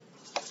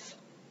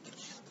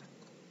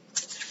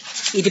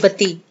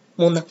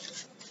23.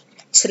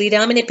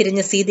 ശ്രീരാമനെ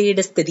പിരിഞ്ഞ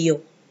സീതയുടെ സ്ഥിതിയോ?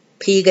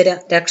 ഭീകര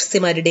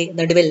രാക്ഷസിമാരുടെ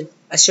നടുവിൽ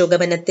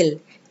അശോകവനത്തിൽ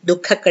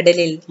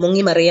ദുഃഖക്കടലിൽ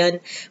മുങ്ങിമറിയാൻ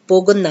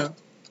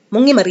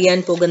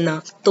പോകുന്ന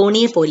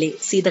തോണിയെപ്പോലെ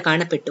സീത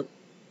കാണപ്പെട്ടു.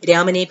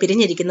 രാമനെ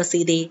പിരിഞ്ഞിരിക്കുന്ന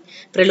സീതയെ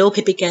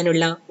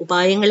പ്രലോഭിപ്പിക്കാനുള്ള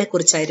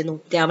ഉപായങ്ങളെക്കുറിച്ചായിരുന്നു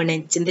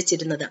രാവണൻ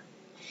ചിന്തിച്ചിരുന്നത്.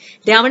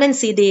 രാവണൻ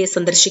സീതയെ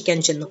സന്ദർശിക്കാൻ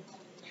ചെന്നു.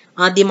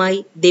 ആദ്യമായി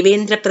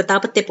ദേവേന്ദ്ര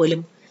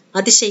പ്രതാപത്തെപ്പോലും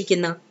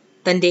അതിശയിക്കുന്ന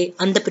തന്റെ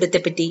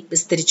അന്തഃപുരത്തെപ്പറ്റി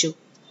വിസ്തരിച്ചു.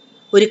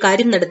 ഒരു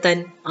കാര്യം നടത്താൻ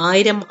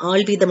 1000 ആൾ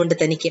വീതമുണ്ട്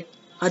തനിക്ക്.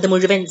 അത്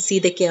മുഴുവൻ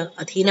സീതയ്ക്ക്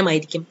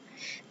അധീനമായിരിക്കും.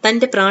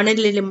 തന്റെ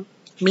പ്രാണനിലും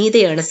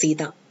മീതയാണ്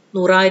സീത.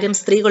 100,000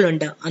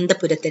 സ്ത്രീകളുണ്ട്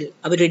അന്തഃപുരത്തിൽ.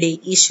 അവരുടെ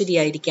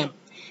ഈശ്വരിയായിരിക്കാം.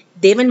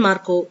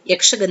 ദേവന്മാർക്കോ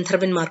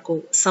യക്ഷഗന്ധർവന്മാർക്കോ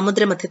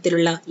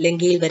സമുദ്രമധ്യത്തിലുള്ള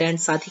ലങ്കയിൽ വരാൻ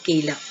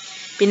സാധിക്കയില്ല.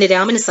 പിന്നെ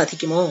രാമന്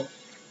സാധിക്കുമോ?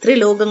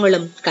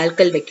 ത്രിലോകങ്ങളും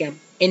കാൽക്കൽ വെക്കാം.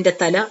 എന്റെ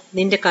തല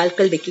നിന്റെ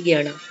കാൽക്കൽ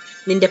വെക്കുകയാണ്.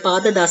 നിന്റെ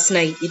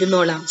പാദദാസനായി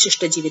ഇരുന്നോളാം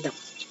ശിഷ്ടജീവിതം.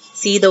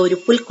 സീത ഒരു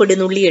പുൽക്കൊടി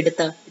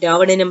നുള്ളിയെടുത്ത്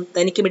രാവണനും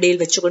തനിക്കുമിടയിൽ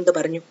വെച്ചുകൊണ്ട്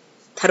പറഞ്ഞു,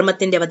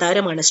 ധർമ്മത്തിന്റെ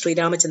അവതാരമാണ്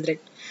ശ്രീരാമചന്ദ്രൻ.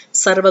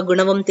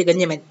 സർവഗുണവും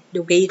തികഞ്ഞവൻ,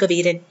 യുഗൈക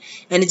വീരൻ.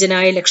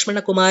 അനുജനായ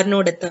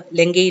ലക്ഷ്മണകുമാരനോടൊത്ത്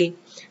ലങ്കയിൽ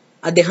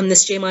അദ്ദേഹം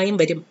നിശ്ചയമായും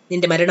വരും.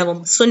 നിന്റെ മരണവും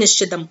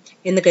സുനിശ്ചിതം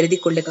എന്ന്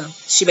കരുതിക്കൊള്ളുക.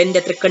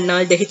 ശിവന്റെ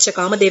തൃക്കണ്ണാൽ ദഹിച്ച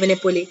കാമദേവനെ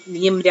പോലെ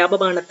നീയും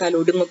രാപബാണത്താൽ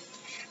ഒടുങ്ങും.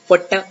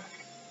 പൊട്ട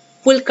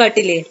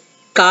പുൽക്കാട്ടിലെ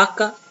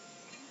കാക്ക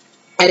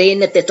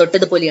അരയന്നത്തെ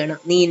തൊട്ടതുപോലെയാണ്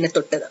നീ എന്നെ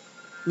തൊട്ടത്.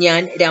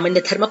 ഞാൻ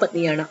രാമന്റെ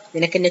ധർമ്മപത്നിയാണ്.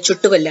 നിനക്കെന്നെ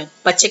ചുട്ടുകൊല്ലാം,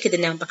 പച്ചയ്ക്ക്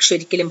തിന്നാം, പക്ഷെ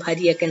ഒരിക്കലും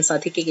ഭാര്യയാക്കാൻ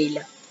സാധിക്കുകയില്ല.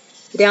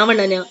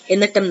 രാവണന്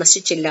എന്നിട്ടും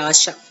നശിച്ചില്ല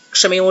ആശ.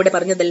 ക്ഷമയോടെ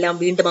പറഞ്ഞതെല്ലാം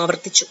വീണ്ടും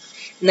ആവർത്തിച്ചു.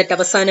 എന്നിട്ട്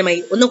അവസാനമായി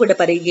ഒന്നുകൂടെ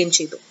പറയുകയും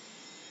ചെയ്തു,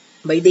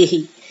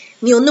 വൈദേഹി,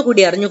 നീ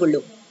ഒന്നുകൂടി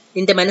അറിഞ്ഞുകൊള്ളൂ.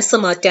 നിന്റെ മനസ്സ്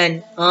മാറ്റാൻ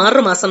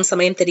 6 മാസം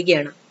സമയം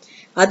തരികയാണ്.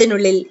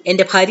 അതിനുള്ളിൽ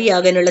എന്റെ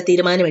ഭാര്യയാകാനുള്ള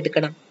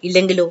തീരുമാനമെടുക്കണം.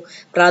 ഇല്ലെങ്കിലോ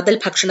പ്രാതൽ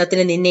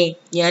ഭക്ഷണത്തിന് നിന്നെ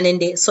ഞാൻ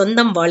എന്റെ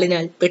സ്വന്തം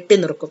വാളിനാൽ വെട്ടി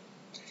നിറുക്കും.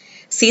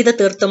 സീത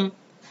തീർത്തും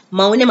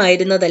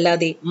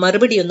മൗനമായിരുന്നതല്ലാതെ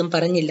മറുപടിയൊന്നും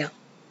പറഞ്ഞില്ല.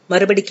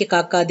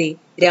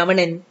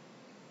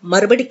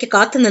 മറുപടിക്ക്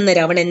കാത്തുനിന്ന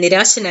രാവണൻ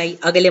നിരാശനായി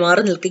അകലെ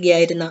മാറി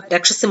നിൽക്കുകയായിരുന്ന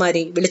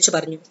രാക്ഷസിമാരെ വിളിച്ചു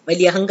പറഞ്ഞു,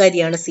 വലിയ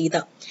അഹങ്കാരിയാണ് സീത.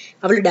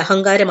 അവളുടെ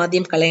അഹങ്കാരം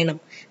ആദ്യം കളയണം.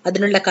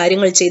 അതിനുള്ള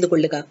കാര്യങ്ങൾ ചെയ്തു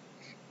കൊള്ളുക.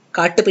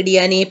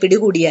 കാട്ടുപിടിയാനയെ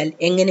പിടികൂടിയാൽ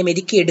എങ്ങനെ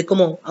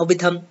മെരുക്കിയെടുക്കുമോ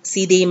അവിധം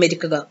സീതയും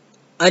മെരുക്കുക.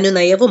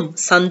 അനുനയവും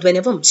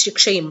സാന്ത്വനവും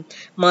ശിക്ഷയും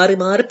മാറി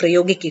മാറി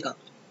പ്രയോഗിക്കുക.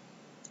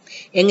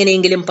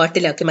 എങ്ങനെയെങ്കിലും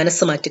പാട്ടിലാക്കി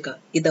മനസ്സ് മാറ്റുക.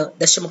 ഇത്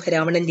ദശമുഖ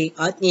രാവണന്റെ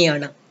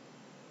ആജ്ഞയാണ്.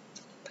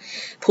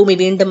 ഭൂമി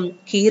വീണ്ടും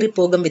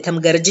കീറിപ്പോകും വിധം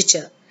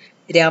ഗർജിച്ച്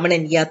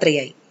രാവണൻ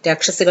യാത്രയായി.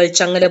 രാക്ഷസികൾ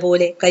ചങ്ങല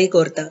പോലെ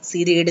കൈകോർത്ത്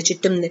സീതയുടെ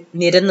ചുറ്റും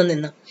നിരന്നു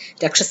നിന്ന്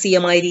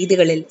രാക്ഷസീയമായ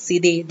രീതികളിൽ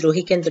സീതയെ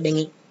ദ്രോഹിക്കാൻ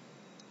തുടങ്ങി.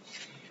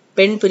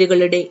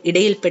 പെൺപുലികളുടെ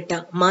ഇടയിൽപ്പെട്ട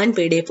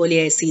മാൻപേടയെ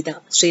പോലെയായ സീത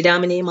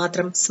ശ്രീരാമനെ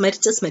മാത്രം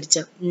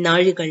സ്മരിച്ച്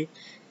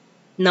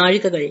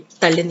നാഴികകൾ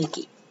തള്ളി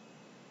നീക്കി.